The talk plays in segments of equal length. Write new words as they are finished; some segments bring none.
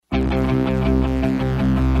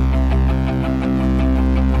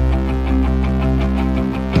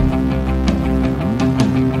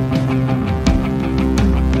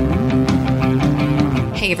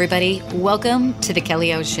everybody. Welcome to The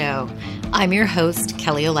Kelly O Show. I'm your host,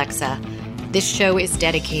 Kelly Alexa. This show is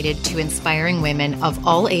dedicated to inspiring women of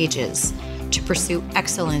all ages to pursue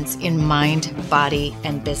excellence in mind, body,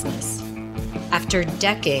 and business. After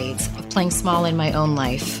decades of playing small in my own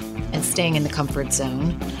life and staying in the comfort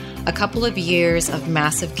zone, a couple of years of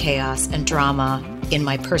massive chaos and drama in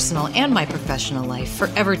my personal and my professional life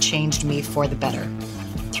forever changed me for the better.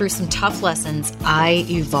 Through some tough lessons, I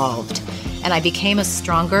evolved, and I became a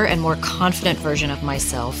stronger and more confident version of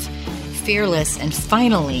myself, fearless and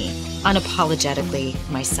finally, unapologetically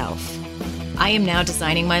myself. I am now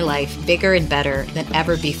designing my life bigger and better than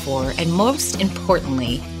ever before, and most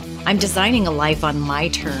importantly, I'm designing a life on my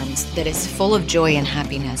terms that is full of joy and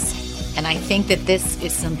happiness. And I think that this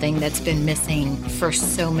is something that's been missing for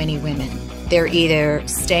so many women. They're either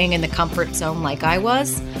staying in the comfort zone like I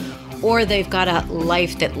was, or they've got a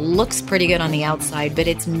life that looks pretty good on the outside, but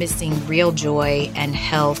it's missing real joy and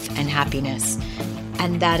health and happiness.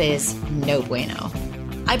 And that is no bueno.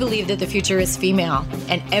 I believe that the future is female,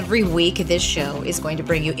 and every week this show is going to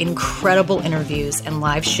bring you incredible interviews and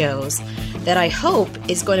live shows that I hope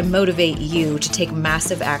is going to motivate you to take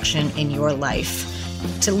massive action in your life,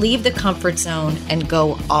 to leave the comfort zone and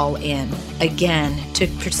go all in, again, to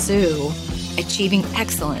pursue achieving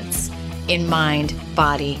excellence in mind,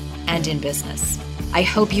 body, and in business. I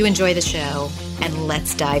hope you enjoy the show, and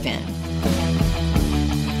let's dive in.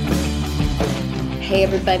 Hey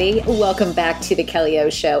everybody, welcome back to the Kelly O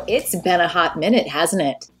Show. It's been a hot minute, hasn't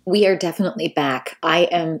it? We are definitely back. I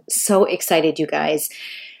am so excited, you guys.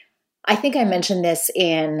 I think I mentioned this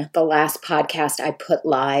in the last podcast I put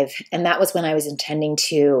live, and that was when I was intending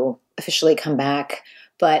to officially come back.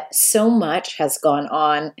 But so much has gone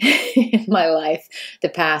on in my life the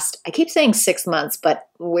past, I keep saying 6 months, but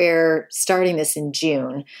we're starting this in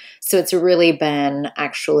June. So it's really been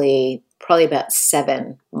actually probably about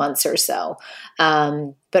 7 months or so.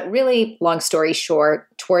 But really, long story short,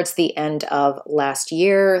 towards the end of last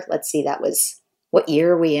year, let's see, that was, what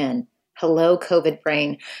year are we in? Hello, COVID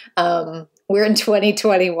brain. We're in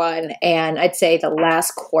 2021, and I'd say the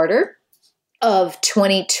last quarter of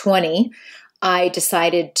 2020, I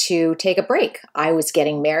decided to take a break. I was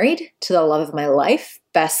getting married to the love of my life.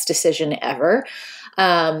 Best decision ever.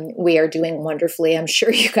 We are doing wonderfully. I'm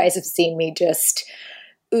sure you guys have seen me just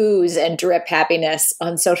ooze and drip happiness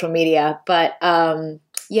on social media. But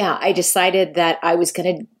yeah, I decided that I was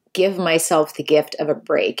going to give myself the gift of a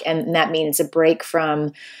break. And that means a break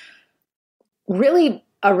from really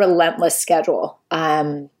a relentless schedule.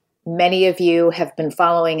 Many of you have been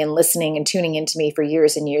following and listening and tuning into me for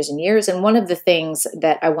years and years and years. And one of the things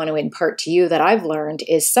that I want to impart to you that I've learned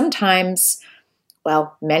is sometimes,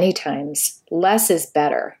 well, many times, less is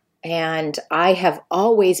better. And I have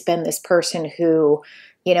always been this person who,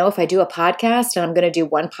 you know, if I do a podcast and I'm going to do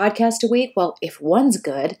one podcast a week, well, if one's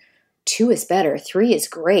good, 2 is better, 3 is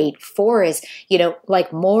great, 4 is, you know,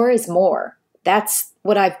 like more is more. That's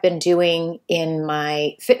what I've been doing in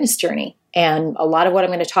my fitness journey. And a lot of what I'm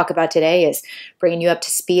going to talk about today is bringing you up to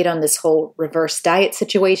speed on this whole reverse diet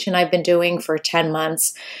situation I've been doing for 10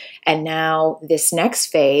 months. And now this next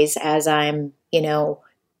phase, as I'm, you know,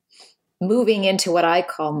 moving into what I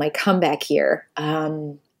call my comeback year.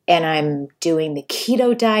 And I'm doing the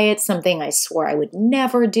keto diet, something I swore I would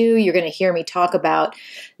never do. You're going to hear me talk about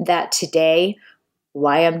that today,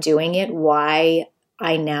 why I'm doing it, why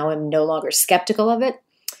I now am no longer skeptical of it,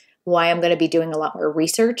 why I'm going to be doing a lot more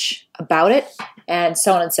research about it, and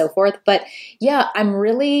so on and so forth. But yeah, I'm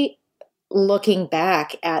really looking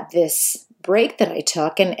back at this break that I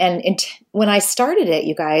took. And when I started it,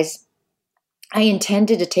 you guys, I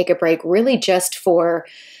intended to take a break really just for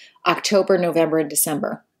October, November, and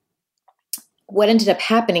December. What ended up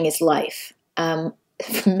happening is life.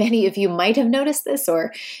 Many of you might have noticed this,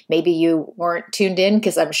 or maybe you weren't tuned in,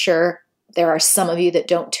 because I'm sure there are some of you that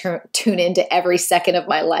don't tune into every second of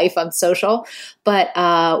my life on social. But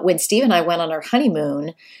when Steve and I went on our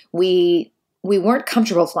honeymoon, we weren't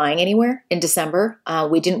comfortable flying anywhere in December.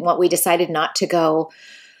 We decided not to go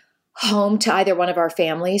home to either one of our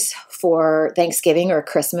families for Thanksgiving or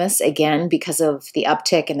Christmas, again, because of the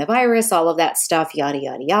uptick in the virus, all of that stuff, yada,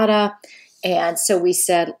 yada, yada. And so we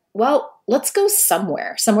said, well, let's go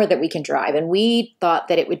somewhere that we can drive. And we thought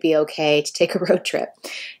that it would be okay to take a road trip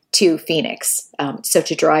to Phoenix. So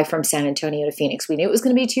to drive from San Antonio to Phoenix. We knew it was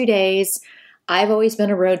going to be 2 days. I've always been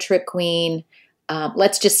a road trip queen.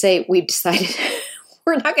 Let's just say we've decided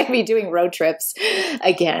we're not going to be doing road trips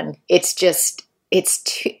again. It's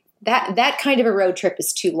too, that kind of a road trip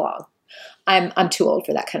is too long. I'm too old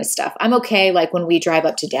for that kind of stuff. I'm okay, like when we drive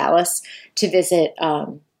up to Dallas to visit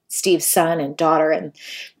Steve's son and daughter and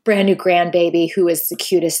brand new grandbaby, who is the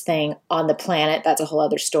cutest thing on the planet. That's a whole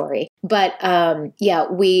other story. But yeah,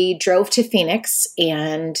 we drove to Phoenix,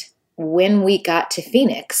 and when we got to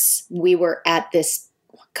Phoenix, we were at this,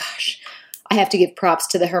 gosh, I have to give props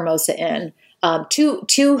to the Hermosa Inn.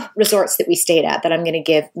 Two resorts that we stayed at that I'm going to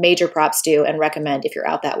give major props to and recommend if you're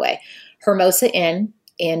out that way. Hermosa Inn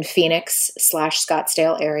in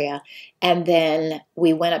Phoenix/Scottsdale area. And then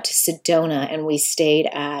we went up to Sedona and we stayed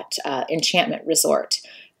at Enchantment Resort,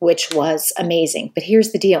 which was amazing. But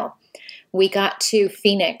here's the deal. We got to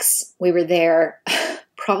Phoenix. We were there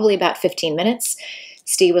probably about 15 minutes.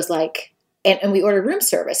 Steve was like, and we ordered room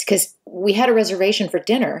service because we had a reservation for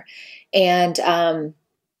dinner. And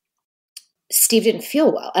Steve didn't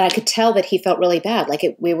feel well. And I could tell that he felt really bad.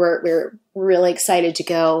 We were really excited to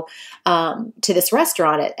go to this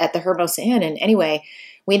restaurant at the Hermosa Inn. And anyway,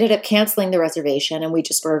 we ended up canceling the reservation and we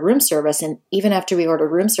just ordered room service. And even after we ordered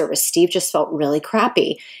room service, Steve just felt really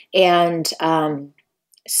crappy. And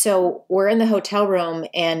so we're in the hotel room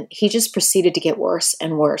and he just proceeded to get worse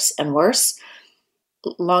and worse and worse.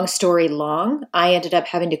 Long story long, I ended up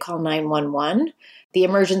having to call 911. The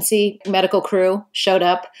emergency medical crew showed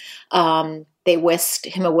up. They whisked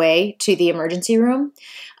him away to the emergency room.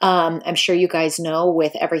 I'm sure you guys know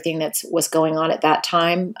with everything that was going on at that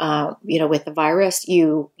time, with the virus,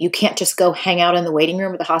 you can't just go hang out in the waiting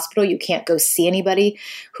room of the hospital. You can't go see anybody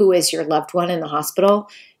who is your loved one in the hospital.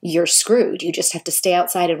 You're screwed. You just have to stay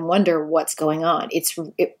outside and wonder what's going on.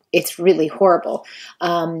 It's really horrible.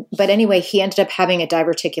 But anyway, he ended up having a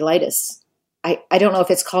diverticulitis. I don't know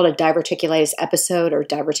if it's called a diverticulitis episode or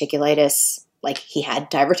diverticulitis, like he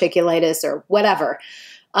had diverticulitis or whatever.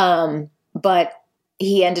 But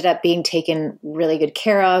he ended up being taken really good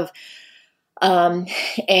care of.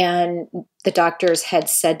 And the doctors had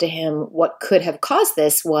said to him what could have caused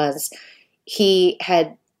this was he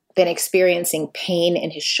had been experiencing pain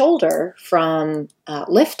in his shoulder from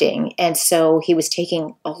lifting. And so he was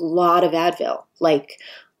taking a lot of Advil, like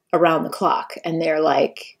around the clock. And they're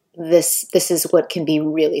like, this is what can be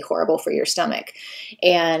really horrible for your stomach.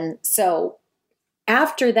 And so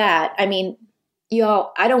after that, I mean,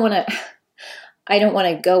 y'all, I don't want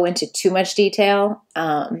to go into too much detail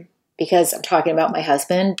because I'm talking about my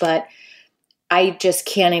husband, but I just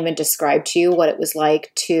can't even describe to you what it was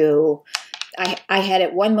like to, I had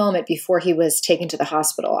at one moment before he was taken to the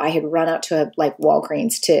hospital, I had run out to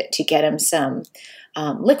Walgreens to get him some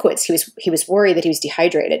liquids. He was worried that he was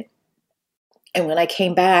dehydrated. And when I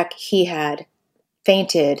came back, he had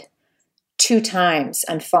fainted 2 times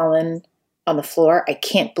and fallen on the floor. I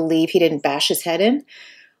can't believe he didn't bash his head in,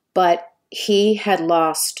 but he had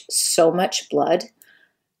lost so much blood.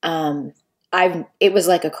 It was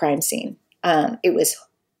like a crime scene. It was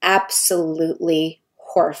absolutely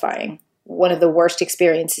horrifying. One of the worst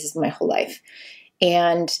experiences of my whole life.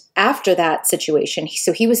 And after that situation,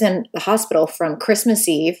 so he was in the hospital from Christmas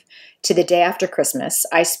Eve to the day after Christmas.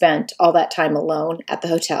 I spent all that time alone at the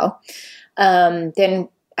hotel. Then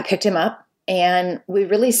I picked him up and we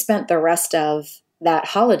really spent the rest of that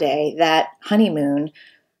holiday, that honeymoon,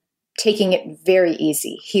 taking it very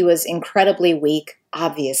easy. He was incredibly weak,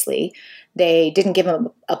 obviously. They didn't give him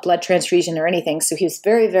a blood transfusion or anything. So he was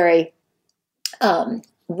very, very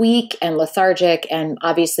weak and lethargic, and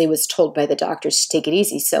obviously was told by the doctors to take it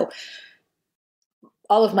easy. So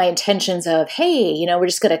all of my intentions of, hey, we're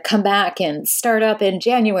just going to come back and start up in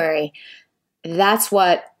January, that's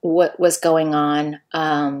what was going on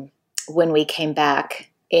when we came back.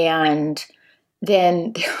 And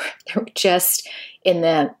then there were just in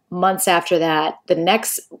the months after that, the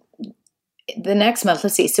next month,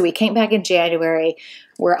 let's see. So we came back in January.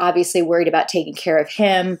 We're obviously worried about taking care of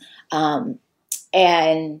him.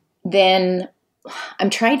 And then I'm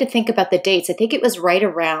trying to think about the dates. I think it was right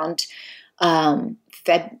around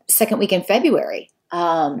second week in February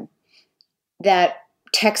that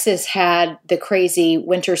Texas had the crazy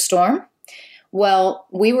winter storm. Well,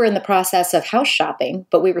 we were in the process of house shopping,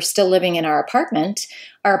 but we were still living in our apartment.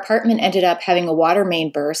 Our apartment ended up having a water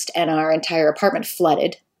main burst and our entire apartment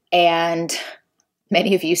flooded. And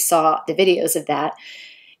many of you saw the videos of that.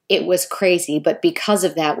 It was crazy, but because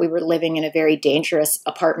of that, we were living in a very dangerous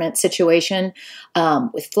apartment situation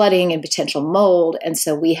with flooding and potential mold. And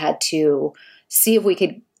so we had to see if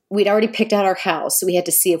we'd already picked out our house. So we had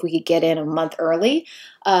to see if we could get in a month early.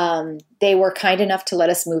 They were kind enough to let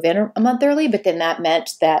us move in a month early, but then that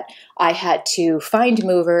meant that I had to find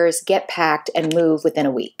movers, get packed, and move within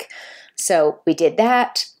a week. So we did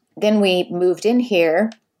that. Then we moved in here.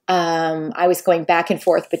 I was going back and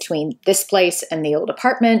forth between this place and the old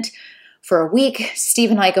apartment. for a week.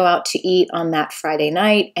 Steve and I go out to eat on that Friday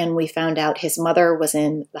night, and we found out his mother was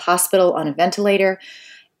in the hospital on a ventilator,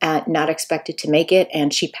 not expected to make it,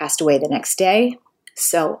 and she passed away the next day.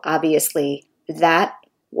 So obviously that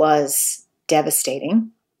was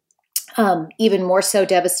devastating. Even more so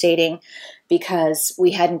devastating because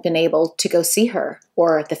we hadn't been able to go see her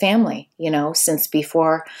or the family, since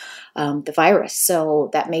before the virus. So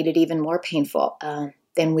that made it even more painful.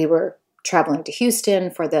 Then we were traveling to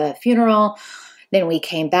Houston for the funeral. Then we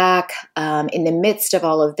came back. In the midst of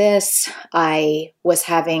all of this, I was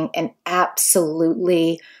having an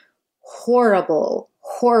absolutely horrible,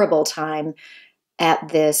 horrible time at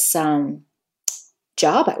this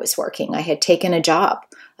job I was working. I had taken a job.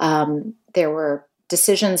 There were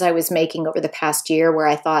decisions I was making over the past year where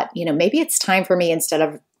I thought, maybe it's time for me, instead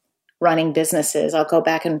of running businesses, I'll go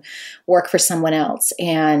back and work for someone else.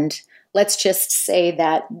 And let's just say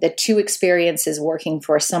that the 2 experiences working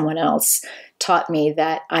for someone else taught me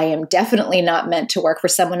that I am definitely not meant to work for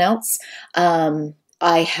someone else. I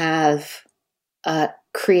have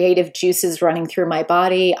creative juices running through my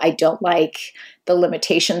body. I don't like the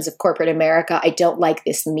limitations of corporate America. I don't like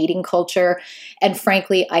this meeting culture. And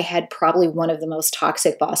frankly, I had probably one of the most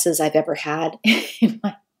toxic bosses I've ever had in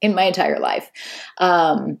my entire life.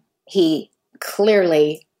 He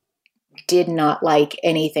clearly did not like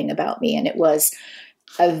anything about me. And it was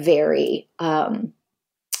a very,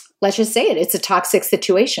 let's just say it's a toxic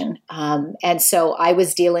situation. And so I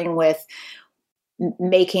was dealing with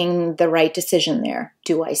making the right decision there.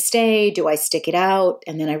 Do I stay? Do I stick it out?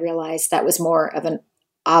 And then I realized that was more of an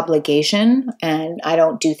obligation, and I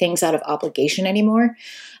don't do things out of obligation anymore.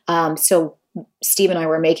 So Steve and I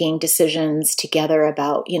were making decisions together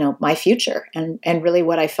about, my future and really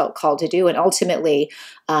what I felt called to do. And ultimately,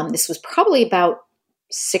 this was probably about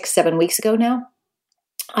 6-7 weeks ago now.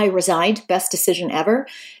 I resigned, best decision ever,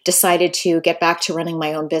 decided to get back to running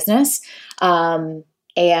my own business.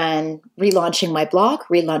 And relaunching my blog,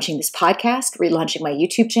 relaunching this podcast, relaunching my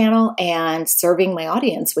YouTube channel, and serving my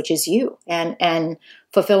audience, which is you, and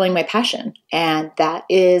fulfilling my passion. And that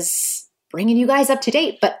is bringing you guys up to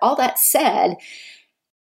date. But all that said,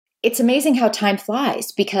 it's amazing how time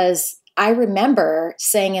flies, because I remember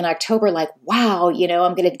saying in October, like, wow,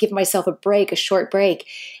 I'm going to give myself a short break.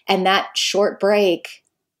 And that short break,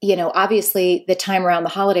 obviously the time around the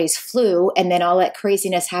holidays flew, and then all that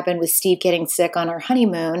craziness happened with Steve getting sick on our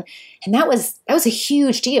honeymoon. And that was a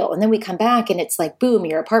huge deal. And then we come back and it's like, boom,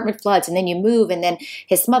 your apartment floods, and then you move, and then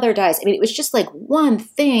his mother dies. I mean, it was just like one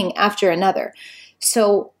thing after another.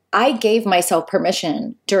 So I gave myself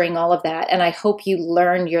permission during all of that. And I hope you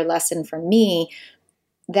learn your lesson from me,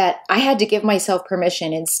 that I had to give myself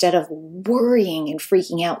permission, instead of worrying and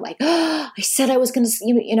freaking out like, oh, I said I was going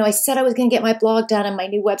to, I said I was going to get my blog done and my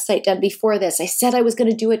new website done before this. I said I was going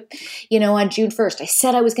to do it, on June 1st. I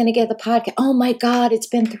said I was going to get the podcast. Oh my God, it's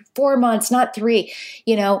been 4 months, not 3.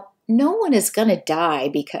 No one is going to die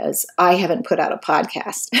because I haven't put out a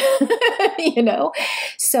podcast,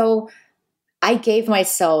 So I gave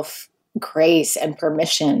myself grace and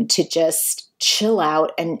permission to just chill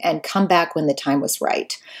out and come back when the time was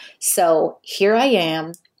right. So here I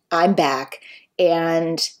am, I'm back,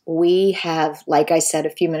 and we have, like I said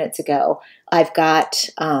a few minutes ago, I'm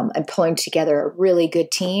pulling together a really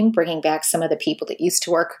good team, bringing back some of the people that used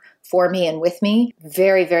to work for me and with me.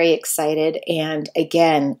 Very, very excited. And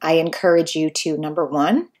again, I encourage you to, number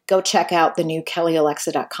 1, go check out the new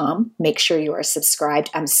kellyalexa.com. Make sure you are subscribed.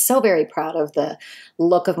 I'm so very proud of the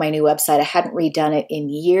look of my new website. I hadn't redone it in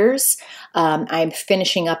years. I'm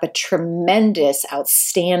finishing up a tremendous,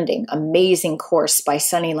 outstanding, amazing course by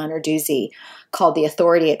Sunny Lenarduzzi called the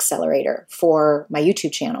Authority Accelerator for my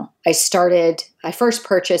YouTube channel. I first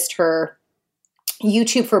purchased her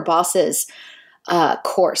YouTube for Bosses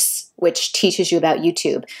course, which teaches you about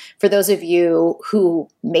YouTube. For those of you who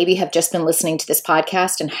maybe have just been listening to this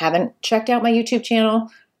podcast and haven't checked out my YouTube channel,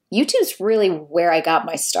 YouTube's really where I got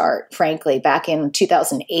my start, frankly, back in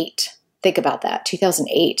 2008. Think about that,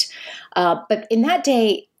 2008. But in that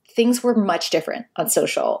day, things were much different on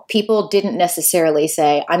social. People didn't necessarily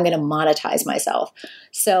say, I'm going to monetize myself.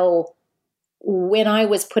 So when I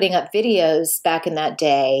was putting up videos back in that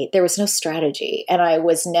day, there was no strategy, and I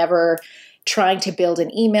was never trying to build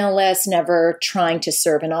an email list, never trying to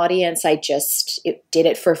serve an audience. I just did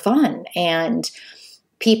it for fun, and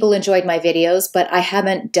people enjoyed my videos, but I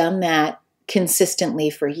haven't done that consistently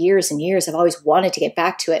for years and years. I've always wanted to get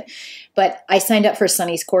back to it, but I signed up for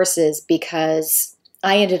Sunny's courses because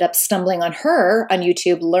I ended up stumbling on her on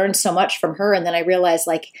YouTube, learned so much from her, and then I realized,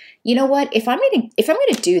 like, you know what? If I'm going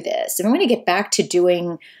to do this, if I'm going to get back to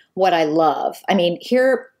doing what I love, I mean,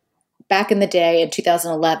 here back in the day in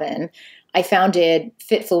 2011, I founded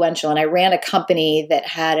FitFluential, and I ran a company that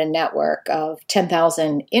had a network of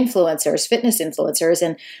 10,000 influencers, fitness influencers.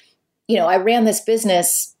 And, I ran this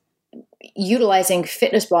business utilizing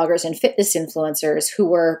fitness bloggers and fitness influencers who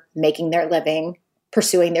were making their living,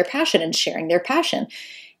 pursuing their passion and sharing their passion.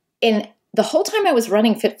 And the whole time I was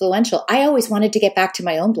running FitFluential, I always wanted to get back to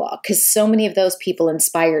my own blog because so many of those people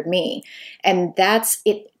inspired me. And that's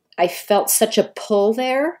it. I felt such a pull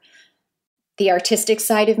there. The artistic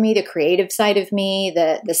side of me, the creative side of me,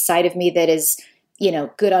 the side of me that is,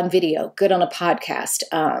 good on video, good on a podcast,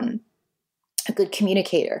 a good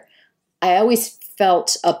communicator. I always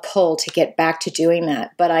felt a pull to get back to doing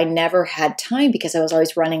that, but I never had time because I was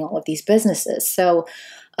always running all of these businesses. So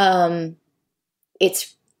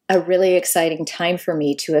it's a really exciting time for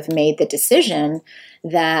me to have made the decision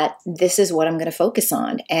that this is what I'm going to focus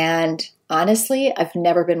on. And honestly, I've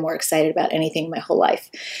never been more excited about anything in my whole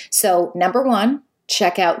life. So number one,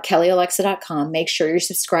 check out kellyalexa.com. Make sure you're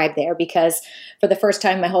subscribed there because for the first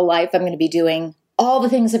time in my whole life, I'm going to be doing all the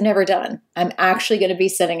things I've never done. I'm actually going to be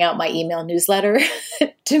sending out my email newsletter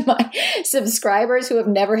to my subscribers who have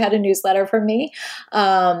never had a newsletter from me.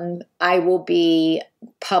 I will be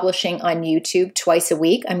publishing on YouTube twice a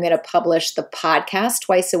week. I'm going to publish the podcast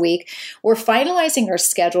twice a week. We're finalizing our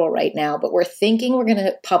schedule right now, but we're thinking we're going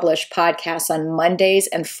to publish podcasts on Mondays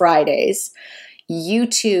and Fridays.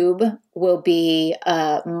 YouTube will be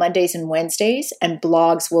Mondays and Wednesdays, and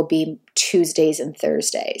blogs will be Tuesdays and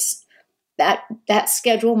Thursdays. That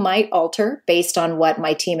schedule might alter based on what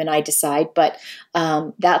my team and I decide, but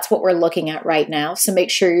that's what we're looking at right now. So make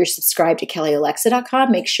sure you're subscribed to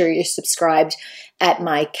kellyalexa.com. Make sure you're subscribed at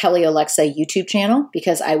my Kelly Alexa YouTube channel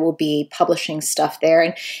because I will be publishing stuff there.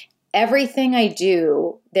 And everything I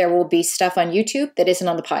do, there will be stuff on YouTube that isn't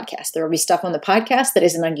on the podcast. There will be stuff on the podcast that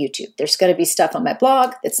isn't on YouTube. There's going to be stuff on my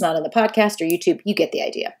blog that's not on the podcast or YouTube. You get the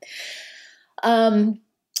idea.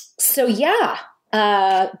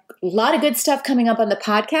 A lot of good stuff coming up on the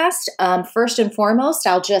podcast. First and foremost,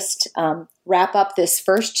 I'll just wrap up this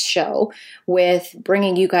first show with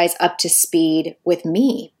bringing you guys up to speed with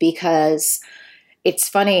me because it's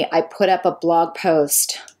funny. I put up a blog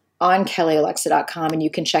post on kellyalexa.com and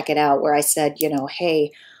you can check it out where I said,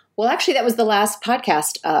 hey, well, actually that was the last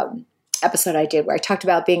podcast episode I did where I talked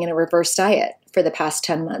about being in a reverse diet for the past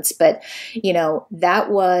 10 months. But,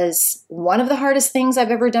 that was one of the hardest things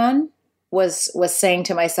I've ever done. Was saying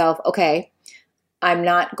to myself, okay, I'm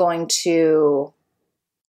not going to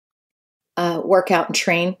work out and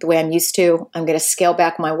train the way I'm used to. I'm going to scale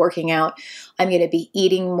back my working out. I'm going to be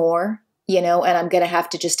eating more, and I'm going to have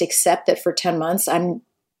to just accept that for 10 months, I'm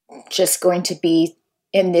just going to be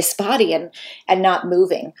in this body and not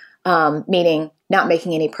moving, meaning not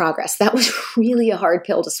making any progress. That was really a hard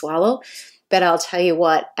pill to swallow. But I'll tell you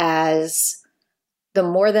what, as the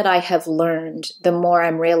more that I have learned, the more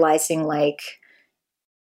I'm realizing we're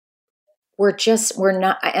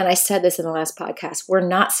not, and I said this in the last podcast, we're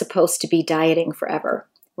not supposed to be dieting forever.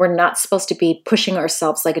 We're not supposed to be pushing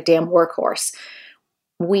ourselves like a damn workhorse.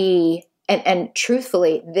 And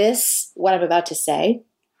truthfully, what I'm about to say,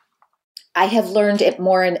 I have learned it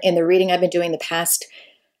more in the reading I've been doing the past,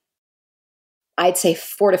 I'd say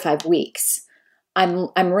 4 to 5 weeks.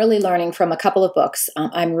 I'm really learning from a couple of books.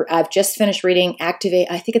 I've just finished reading I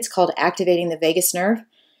think it's called Activating the Vagus Nerve,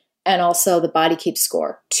 and also The Body Keeps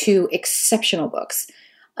Score. 2 exceptional books.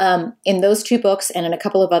 In those 2 books and in a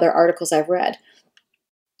couple of other articles I've read,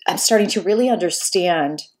 I'm starting to really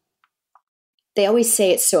understand. They always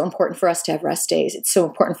say it's so important for us to have rest days. It's so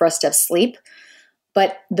important for us to have sleep.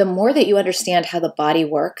 But the more that you understand how the body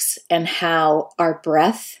works and how our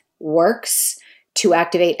breath works to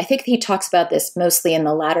activate, I think he talks about this mostly in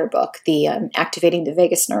the latter book, the Activating the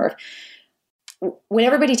Vagus Nerve. When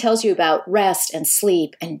everybody tells you about rest and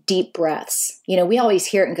sleep and deep breaths, we always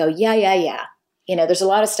hear it and go, yeah. There's a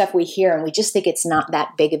lot of stuff we hear and we just think it's not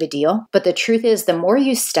that big of a deal. But the truth is, the more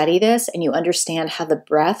you study this and you understand how the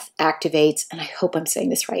breath activates, and I hope I'm saying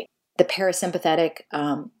this right, the parasympathetic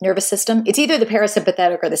nervous system. It's either the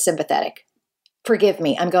parasympathetic or the sympathetic. Forgive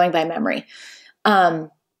me, I'm going by memory.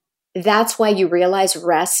 That's why you realize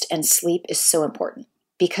rest and sleep is so important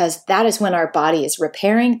because that is when our body is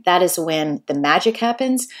repairing. That is when the magic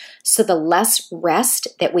happens. So the less rest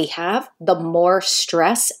that we have, the more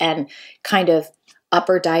stress and kind of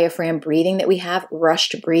upper diaphragm breathing that we have,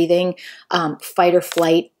 rushed breathing, fight or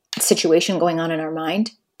flight situation going on in our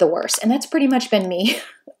mind, the worse. And that's pretty much been me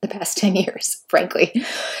the past 10 years, frankly.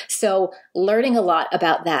 So learning a lot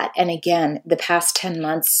about that. And again, the past 10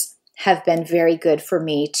 months have been very good for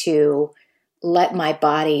me to let my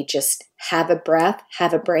body just have a breath,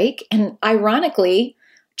 have a break. And ironically,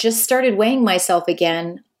 just started weighing myself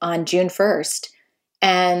again on June 1st.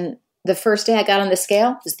 And the first day I got on the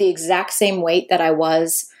scale was the exact same weight that I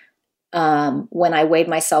was when I weighed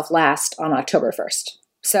myself last on October 1st.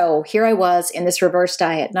 So here I was in this reverse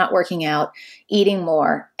diet, not working out, eating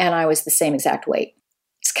more, and I was the same exact weight.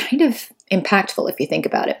 It's kind of impactful if you think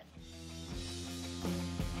about it.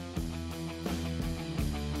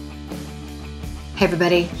 Hey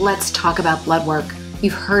everybody, let's talk about blood work.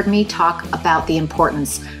 You've heard me talk about the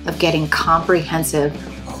importance of getting comprehensive,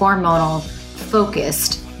 hormonal,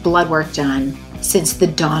 focused blood work done since the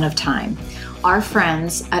dawn of time. Our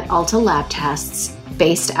friends at Ulta Lab Tests,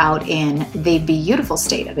 based out in the beautiful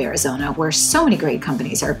state of Arizona, where so many great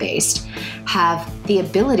companies are based, have the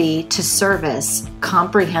ability to service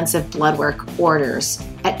comprehensive blood work orders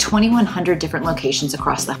at 2,100 different locations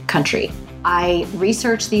across the country. I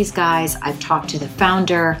researched these guys, I've talked to the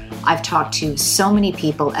founder, I've talked to so many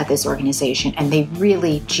people at this organization, and they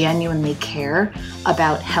really genuinely care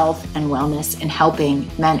about health and wellness and helping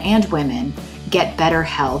men and women get better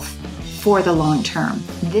health for the long term.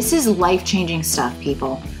 This is life-changing stuff,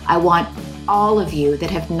 people. I want all of you that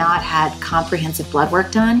have not had comprehensive blood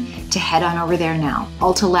work done to head on over there now.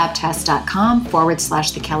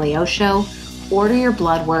 ultalabtest.com/The Kelly O Show. Order your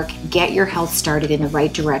blood work, get your health started in the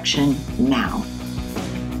right direction now.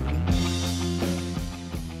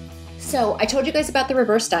 So I told you guys about the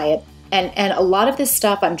reverse diet, and a lot of this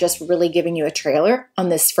stuff, I'm just really giving you a trailer on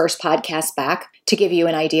this first podcast back to give you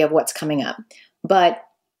an idea of what's coming up. But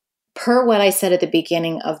per what I said at the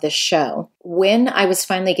beginning of the show, when I was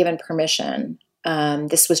finally given permission,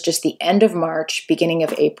 this was just the end of March, beginning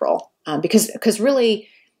of April, because really,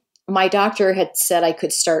 my doctor had said I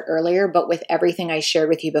could start earlier, but with everything I shared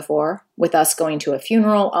with you before, with us going to a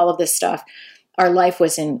funeral, all of this stuff, our life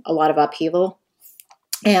was in a lot of upheaval.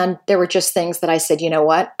 And there were just things that I said, you know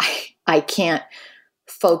what, I can't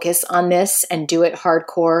focus on this and do it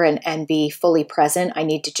hardcore and be fully present. I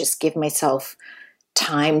need to just give myself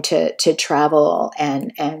time to travel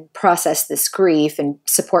and process this grief and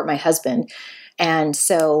support my husband. And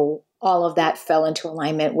so all of that fell into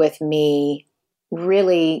alignment with me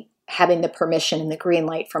really having the permission and the green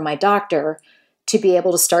light from my doctor to be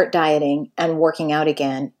able to start dieting and working out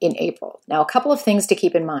again in April. Now, a couple of things to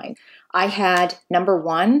keep in mind. I had, number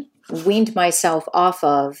one, weaned myself off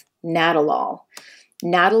of Nadolol.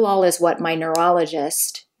 Nadolol is what my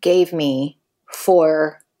neurologist gave me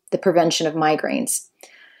for the prevention of migraines.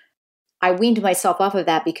 I weaned myself off of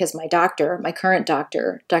that because my doctor, my current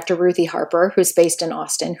doctor, Dr. Ruthie Harper, who's based in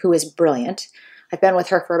Austin, who is brilliant. I've been with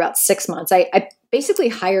her for about 6 months. I basically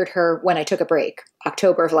hired her when I took a break,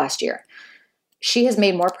 October of last year. She has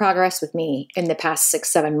made more progress with me in the past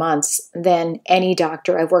 6-7 months than any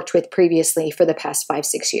doctor I've worked with previously for the past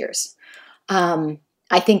 5-6 years.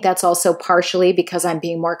 I think that's also partially because I'm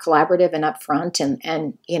being more collaborative and upfront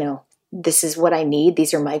and you know, this is what I need.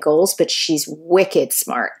 These are my goals, but she's wicked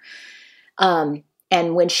smart. And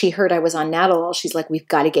when she heard I was on Nadolol, she's like, we've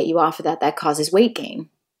got to get you off of that. That causes weight gain.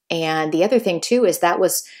 And the other thing too is that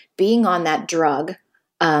was being on that drug,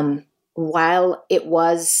 while it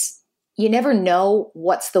was, you never know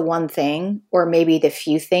what's the one thing or maybe the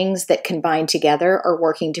few things that combined together are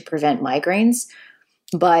working to prevent migraines.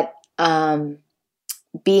 But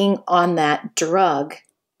being on that drug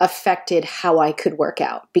affected how I could work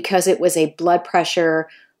out because it was a blood pressure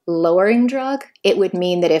lowering drug. It would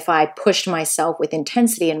mean that if I pushed myself with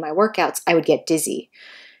intensity in my workouts, I would get dizzy.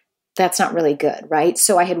 That's not really good, right?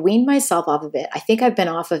 So I had weaned myself off of it. I think I've been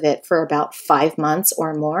off of it for about 5 months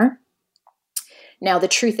or more. Now, the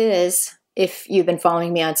truth is, if you've been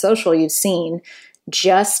following me on social, you've seen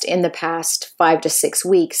just in the past 5 to 6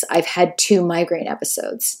 weeks, I've had 2 migraine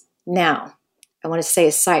episodes. Now, I want to say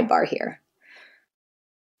a sidebar here.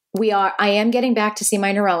 I am getting back to see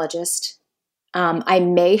my neurologist. I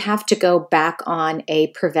may have to go back on a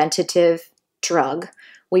preventative drug.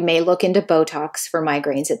 We may look into Botox for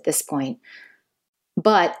migraines at this point.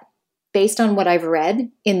 But based on what I've read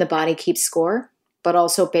in The Body Keeps Score, but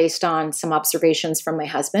also based on some observations from my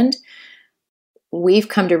husband, we've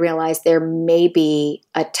come to realize there may be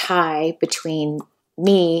a tie between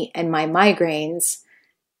me and my migraines.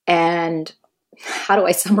 And how do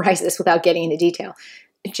I summarize this without getting into detail?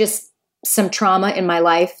 Just some trauma in my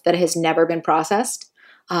life that has never been processed.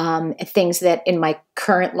 Things that in my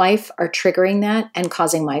current life are triggering that and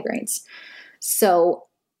causing migraines. So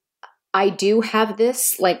I do have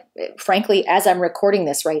this, like, frankly, as I'm recording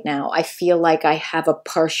this right now, I feel like I have a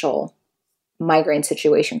partial migraine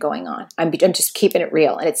situation going on. I'm just keeping it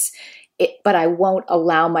real. And but I won't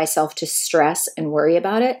allow myself to stress and worry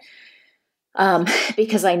about it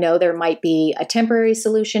because I know there might be a temporary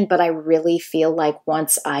solution, but I really feel like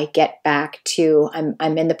once I get back to,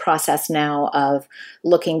 I'm in the process now of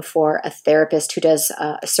looking for a therapist who does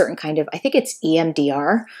a certain kind of, I think it's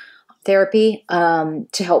EMDR therapy,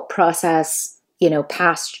 to help process,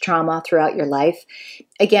 past trauma throughout your life.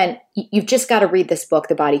 Again, you've just got to read this book,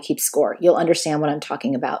 The Body Keeps Score. You'll understand what I'm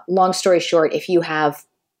talking about. Long story short, if you have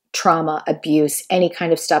trauma, abuse, any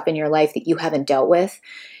kind of stuff in your life that you haven't dealt with,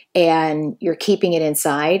 and you're keeping it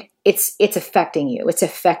inside, it's affecting you. It's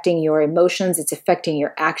affecting your emotions. It's affecting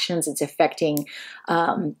your actions. It's affecting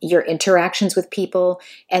your interactions with people.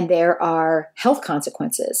 And there are health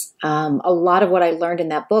consequences. A lot of what I learned in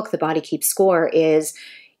that book, The Body Keeps Score, is,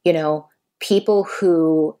 people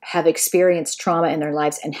who have experienced trauma in their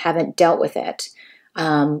lives and haven't dealt with it,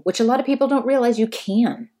 which a lot of people don't realize you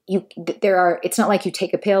can. It's not like you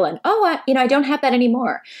take a pill and, I don't have that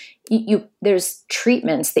anymore. There's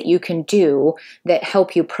treatments that you can do that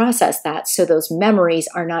help you process that, so those memories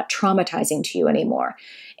are not traumatizing to you anymore.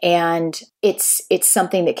 And it's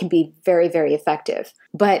something that can be very, very effective.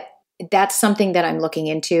 But that's something that I'm looking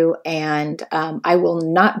into, and I will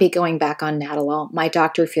not be going back on Nadolol. My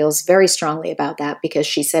doctor feels very strongly about that because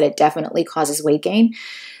she said it definitely causes weight gain.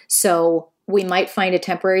 So we might find a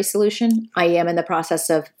temporary solution. I am in the process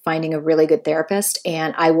of finding a really good therapist,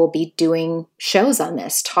 and I will be doing shows on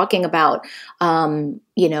this, talking about,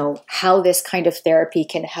 how this kind of therapy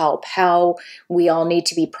can help, how we all need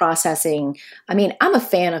to be processing. I mean, I'm a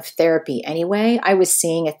fan of therapy anyway. I was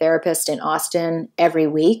seeing a therapist in Austin every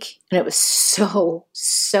week, and it was so,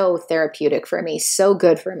 so therapeutic for me, so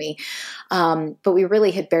good for me. But we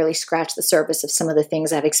really had barely scratched the surface of some of the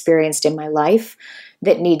things I've experienced in my life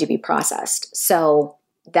that need to be processed. So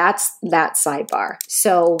that's that sidebar.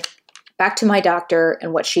 So back to my doctor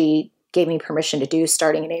and what she gave me permission to do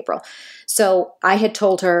starting in April. So I had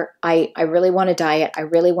told her, I really want to diet. I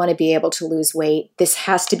really want to be able to lose weight. This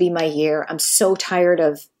has to be my year. I'm so tired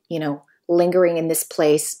of, lingering in this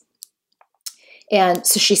place. And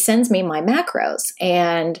so she sends me my macros,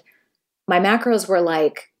 and my macros were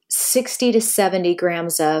like 60 to 70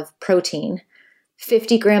 grams of protein,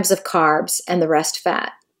 50 grams of carbs, and the rest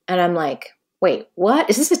fat. And I'm like, wait, what?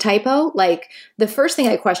 Is this a typo? Like, the first thing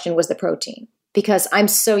I questioned was the protein, because I'm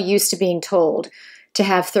so used to being told to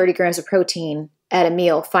have 30 grams of protein at a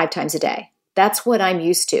meal 5 times a day. That's what I'm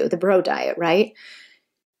used to, the bro diet, right?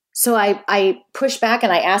 So I pushed back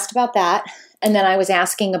and I asked about that. And then I was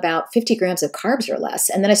asking about 50 grams of carbs or less.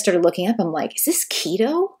 And then I started looking up. I'm like, is this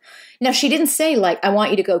keto? Now, she didn't say, like, I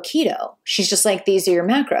want you to go keto. She's just like, these are your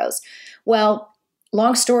macros. Well,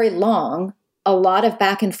 long story long, a lot of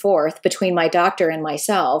back and forth between my doctor and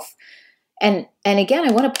myself. And again,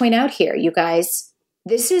 I want to point out here, you guys,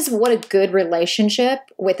 this is what a good relationship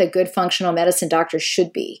with a good functional medicine doctor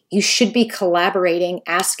should be. You should be collaborating,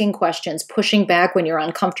 asking questions, pushing back when you're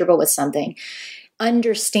uncomfortable with something,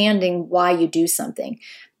 understanding why you do something.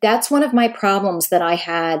 That's one of my problems that I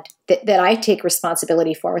had, that I take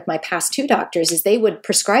responsibility for with my past 2 doctors, is they would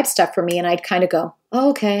prescribe stuff for me and I'd kind of go, oh,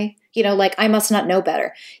 okay, like I must not know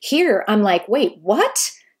better. Here, I'm like, wait,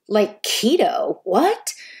 what? Like keto?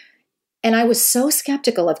 What? And I was so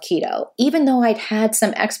skeptical of keto, even though I'd had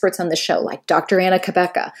some experts on the show, like Dr. Anna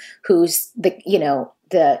Kabeka, who's the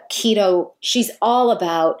keto, she's all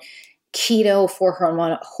about keto for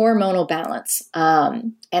hormonal balance.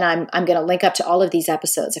 And I'm going to link up to all of these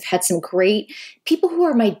episodes. I've had some great people who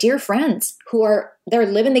are my dear friends they're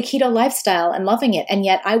living the keto lifestyle and loving it. And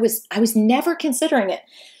yet I was never considering it.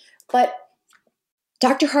 But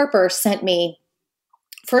Dr. Harper sent me,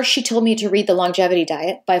 first she told me to read The Longevity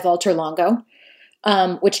Diet by Walter Longo,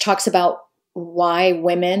 which talks about why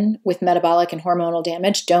women with metabolic and hormonal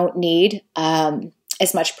damage don't need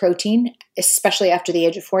as much protein, especially after the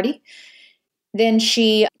age of 40. Then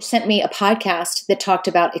she sent me a podcast that talked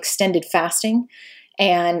about extended fasting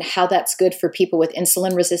and how that's good for people with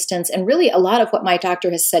insulin resistance. And really a lot of what my doctor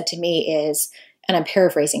has said to me is, and I'm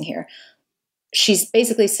paraphrasing here, she's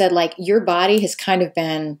basically said, like, your body has kind of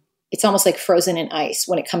been, it's almost like frozen in ice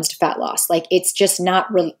when it comes to fat loss. Like, it's just not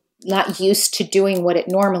used to doing what it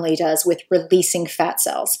normally does with releasing fat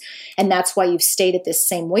cells. And that's why you've stayed at this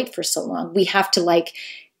same weight for so long. We have to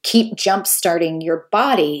keep jump starting your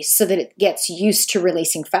body so that it gets used to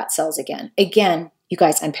releasing fat cells again. Again, you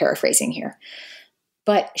guys, I'm paraphrasing here.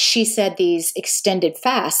 But she said these extended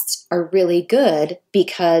fasts are really good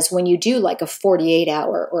because when you do like a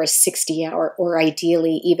 48-hour or a 60-hour, or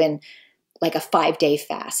ideally even like a 5-day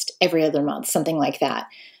fast every other month, something like that,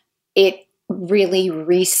 it really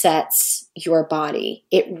resets your body.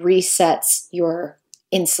 It resets your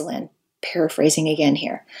insulin, paraphrasing again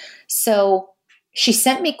here. So she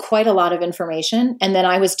sent me quite a lot of information. And then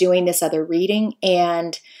I was doing this other reading,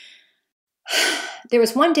 and there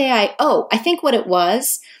was one day I think what it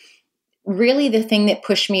was, really the thing that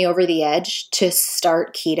pushed me over the edge to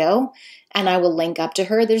start keto, and I will link up to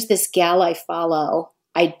her. There's this gal I follow.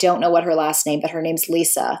 I don't know what her last name, but her name's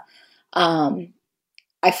Lisa.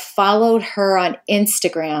 I followed her on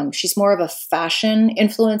Instagram. She's more of a fashion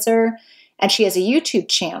influencer, and she has a YouTube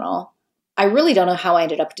channel. I really don't know how I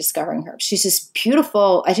ended up discovering her. She's this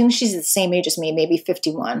beautiful, I think she's the same age as me, maybe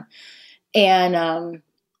 51. And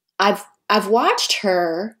I've watched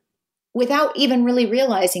her, without even really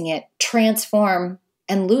realizing it, transform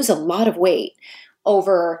and lose a lot of weight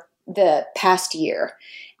over the past year.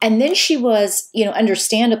 And then she was,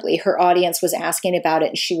 understandably, her audience was asking about it,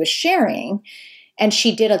 and she was sharing, and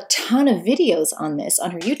she did a ton of videos on this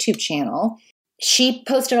on her YouTube channel. She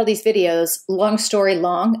posted all these videos, long story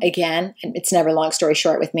long, again, and it's never long story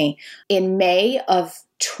short with me. In May of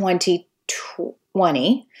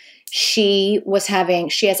 2020, she has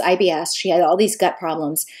IBS, she had all these gut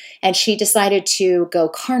problems, and she decided to go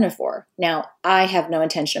carnivore. Now, I have no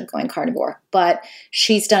intention of going carnivore, but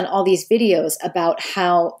she's done all these videos about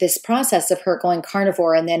how this process of her going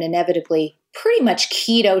carnivore and then inevitably pretty much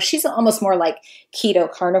keto, she's almost more like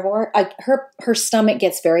keto carnivore. Her stomach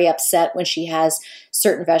gets very upset when she has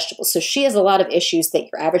certain vegetables. So she has a lot of issues that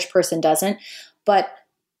your average person doesn't. But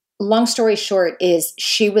long story short is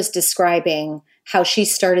she was describing how she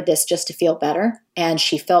started this just to feel better, and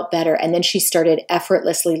she felt better. And then she started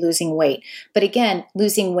effortlessly losing weight. But again,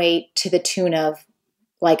 losing weight to the tune of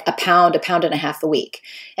like a pound and a half a week.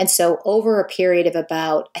 And so over a period of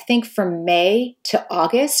about, I think from May to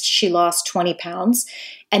August, she lost 20 pounds.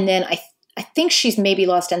 And then I think she's maybe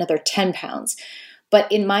lost another 10 pounds.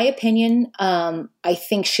 But in my opinion, I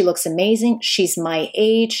think she looks amazing. She's my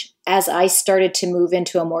age. As I started to move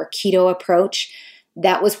into a more keto approach,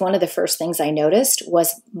 that was one of the first things I noticed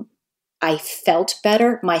was I felt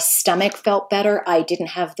better. My stomach felt better. I didn't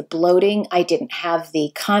have the bloating. I didn't have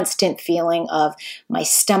the constant feeling of my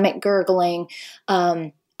stomach gurgling.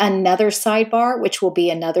 Another sidebar, which will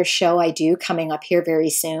be another show I do coming up here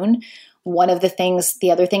very soon. The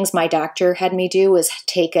other things my doctor had me do was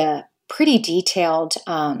take a pretty detailed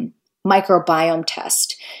microbiome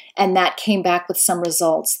test. And that came back with some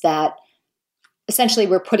results that essentially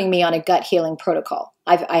were putting me on a gut healing protocol.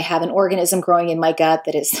 I have an organism growing in my gut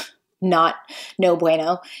that is no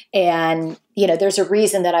bueno. And, there's a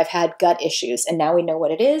reason that I've had gut issues, and now we know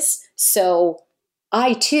what it is. So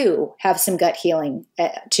I too have some gut healing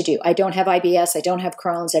to do. I don't have IBS. I don't have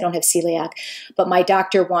Crohn's. I don't have celiac, but my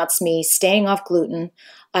doctor wants me staying off gluten.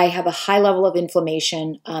 I have a high level of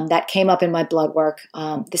inflammation that came up in my blood work.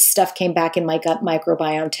 This stuff came back in my gut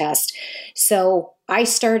microbiome test. So I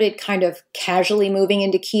started kind of casually moving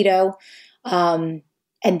into keto.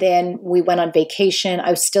 And then we went on vacation.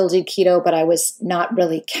 I still did keto, but I was not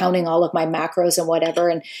really counting all of my macros and whatever.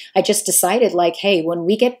 And I just decided like, hey, when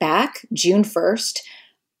we get back June 1st,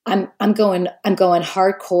 I'm going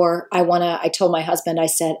hardcore. I told my husband, I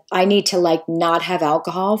said, I need to like not have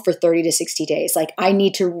alcohol for 30 to 60 days. Like I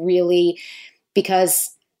need to really,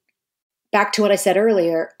 because back to what I said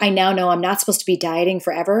earlier, I now know I'm not supposed to be dieting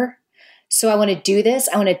forever. So I want to do this.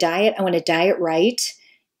 I want to diet right.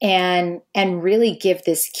 And really give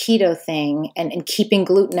this keto thing and keeping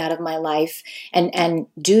gluten out of my life and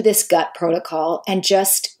do this gut protocol and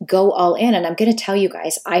just go all in. And I'm going to tell you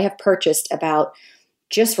guys, I have purchased about,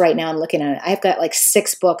 just right now I'm looking at it, I've got like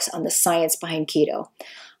 6 books on the science behind keto.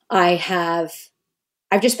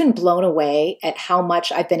 I've just been blown away at how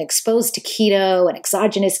much I've been exposed to keto and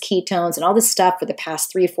exogenous ketones and all this stuff for the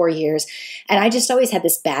past 3 or 4 years. And I just always had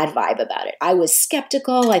this bad vibe about it. I was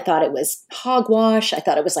skeptical. I thought it was hogwash. I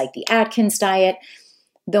thought it was like the Atkins diet.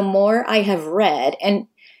 The more I have read, and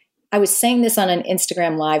I was saying this on an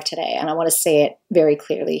Instagram live today, and I want to say it very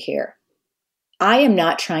clearly here. I am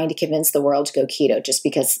not trying to convince the world to go keto just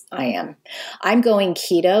because I am. I'm going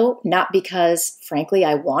keto not because, frankly,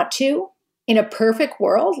 I want to. In a perfect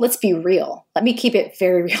world, let's be real. Let me keep it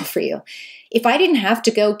very real for you. If I didn't have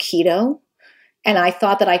to go keto and I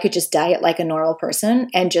thought that I could just diet like a normal person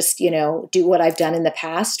and just, do what I've done in the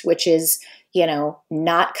past, which is,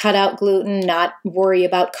 not cut out gluten, not worry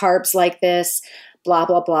about carbs like this, blah,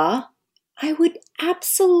 blah, blah, I would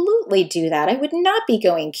absolutely do that. I would not be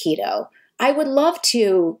going keto. I would love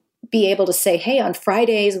to be able to say, hey, on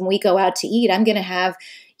Fridays when we go out to eat, I'm going to have,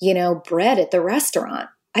 bread at the restaurant.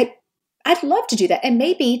 I'd love to do that. And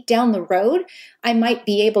maybe down the road, I might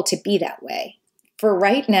be able to be that way. For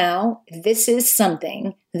right now, this is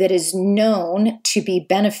something that is known to be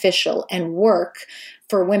beneficial and work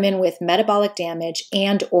for women with metabolic damage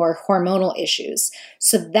and or hormonal issues.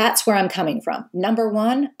 So that's where I'm coming from. Number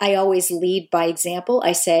one, I always lead by example.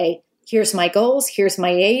 I say, here's my goals, here's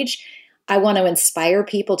my age. I want to inspire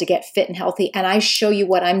people to get fit and healthy, and I show you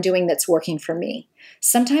what I'm doing that's working for me.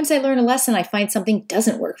 Sometimes I learn a lesson, I find something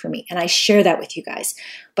doesn't work for me, and I share that with you guys.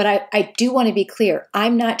 But I do want to be clear.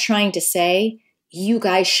 I'm not trying to say you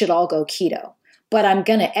guys should all go keto, but I'm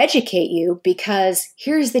going to educate you because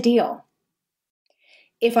here's the deal.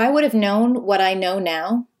 If I would have known what I know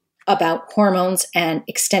now about hormones and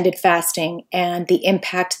extended fasting and the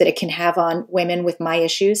impact that it can have on women with my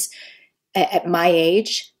issues at my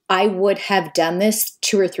age, I would have done this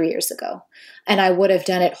 2 or 3 years ago, and I would have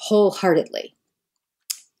done it wholeheartedly.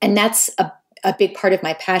 And that's a big part of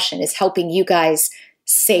my passion, is helping you guys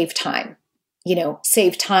save time,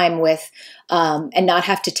 save time with, and not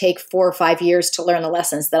have to take 4 or 5 years to learn the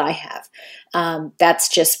lessons that I have. That's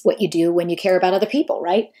just what you do when you care about other people,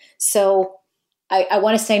 right? So I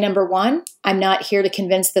want to say, number one, I'm not here to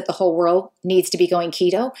convince that the whole world needs to be going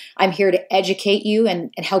keto. I'm here to educate you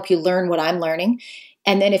and help you learn what I'm learning.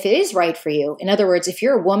 And then if it is right for you, in other words, if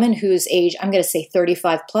you're a woman whose age, I'm going to say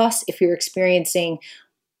 35 plus, if you're experiencing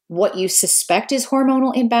what you suspect is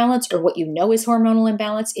hormonal imbalance or what you know is hormonal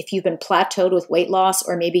imbalance, if you've been plateaued with weight loss,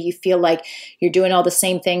 or maybe you feel like you're doing all the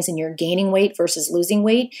same things and you're gaining weight versus losing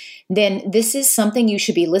weight, then this is something you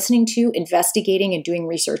should be listening to, investigating, and doing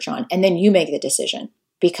research on. And then you make the decision.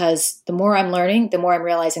 Because the more I'm learning, the more I'm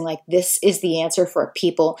realizing like this is the answer for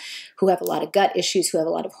people who have a lot of gut issues, who have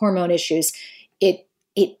a lot of hormone issues.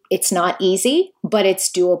 It's not easy, but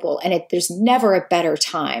it's doable. And there's never a better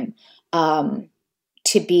time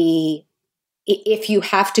to be, if you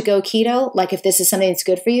have to go keto, like if this is something that's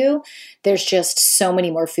good for you, there's just so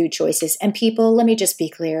many more food choices. And people, let me just be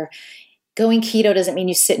clear. Going keto doesn't mean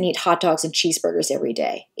you sit and eat hot dogs and cheeseburgers every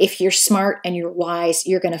day. If you're smart and you're wise,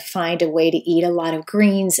 you're going to find a way to eat a lot of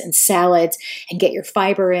greens and salads and get your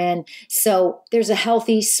fiber in. So there's a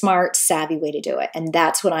healthy, smart, savvy way to do it. And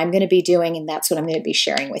that's what I'm going to be doing. And that's what I'm going to be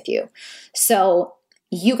sharing with you. So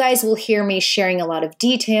you guys will hear me sharing a lot of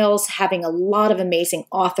details, having a lot of amazing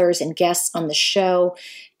authors and guests on the show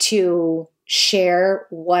to share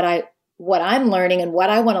what I'm learning and what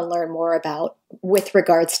I want to learn more about with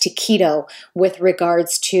regards to keto, with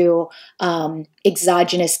regards to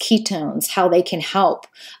exogenous ketones, how they can help,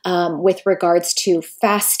 with regards to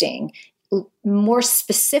fasting. More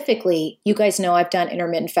specifically, you guys know I've done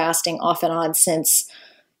intermittent fasting off and on since,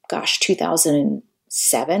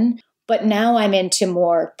 2007. But now I'm into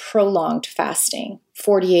more prolonged fasting,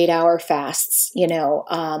 48-hour fasts,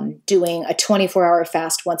 doing a 24-hour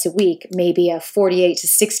fast once a week, maybe a 48 to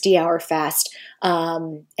 60-hour fast,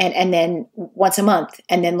 and then once a month,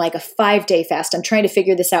 and then like a 5-day fast. I'm trying to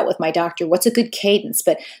figure this out with my doctor. What's a good cadence?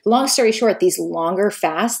 But long story short, these longer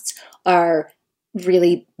fasts are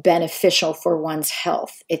really beneficial for one's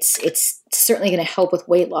health. It's certainly going to help with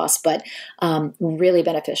weight loss, but really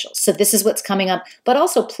beneficial. So this is what's coming up. But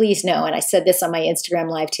also please know, and I said this on my Instagram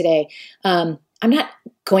live today, I'm not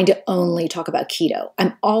going to only talk about keto.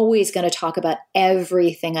 I'm always going to talk about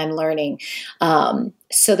everything I'm learning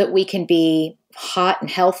so that we can be hot and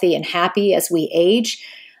healthy and happy as we age.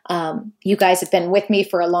 You guys have been with me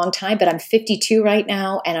for a long time, but I'm 52 right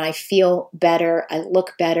now and I feel better. I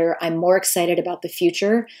look better. I'm more excited about the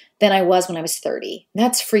future than I was when I was 30.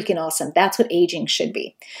 That's freaking awesome. That's what aging should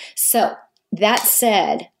be. So that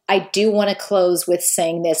said, I do want to close with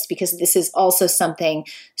saying this because this is also something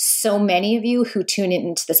so many of you who tune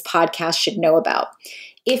into this podcast should know about.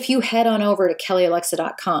 If you head on over to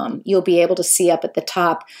kellyalexa.com, you'll be able to see up at the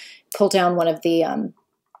top, pull down one of the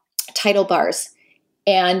title bars.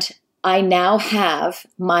 And I now have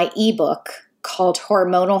my ebook called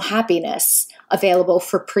Hormonal Happiness available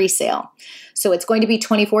for pre-sale. So it's going to be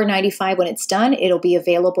 $24.95 when it's done. It'll be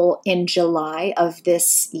available in July of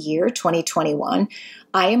this year, 2021.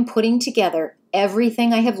 I am putting together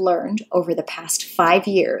everything I have learned over the past 5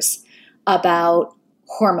 years about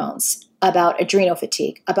hormones, about adrenal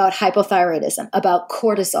fatigue, about hypothyroidism, about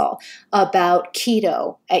cortisol, about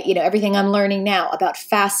keto, everything I'm learning now, about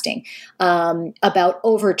fasting, about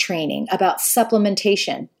overtraining, about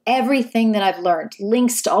supplementation, everything that I've learned,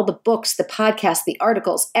 links to all the books, the podcasts, the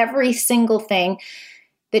articles, every single thing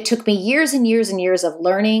that took me years and years and years of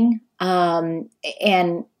learning and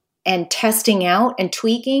testing out and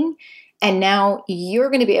tweaking. And now you're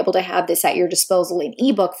going to be able to have this at your disposal in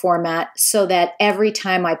ebook format so that every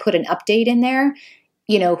time I put an update in there,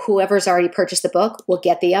 whoever's already purchased the book will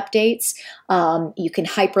get the updates. You can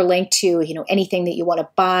hyperlink to, anything that you want to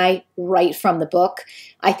buy right from the book.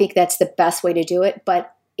 I think that's the best way to do it.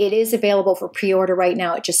 But it is available for pre-order right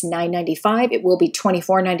now at just $9.95. It will be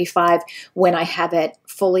 $24.95 when I have it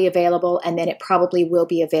fully available, and then it probably will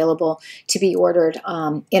be available to be ordered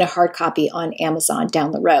in a hard copy on Amazon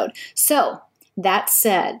down the road. So that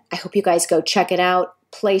said, I hope you guys go check it out,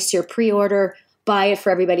 place your pre-order, buy it for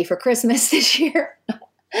everybody for Christmas this year.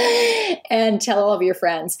 And tell all of your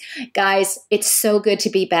friends. Guys, it's so good to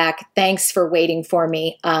be back. Thanks for waiting for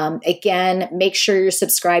me. Again, make sure you're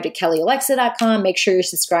subscribed at kellyalexa.com. Make sure you're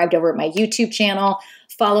subscribed over at my YouTube channel.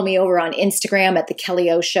 Follow me over on Instagram at The Kelly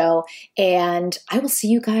O Show. And I will see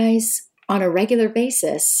you guys on a regular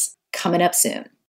basis coming up soon.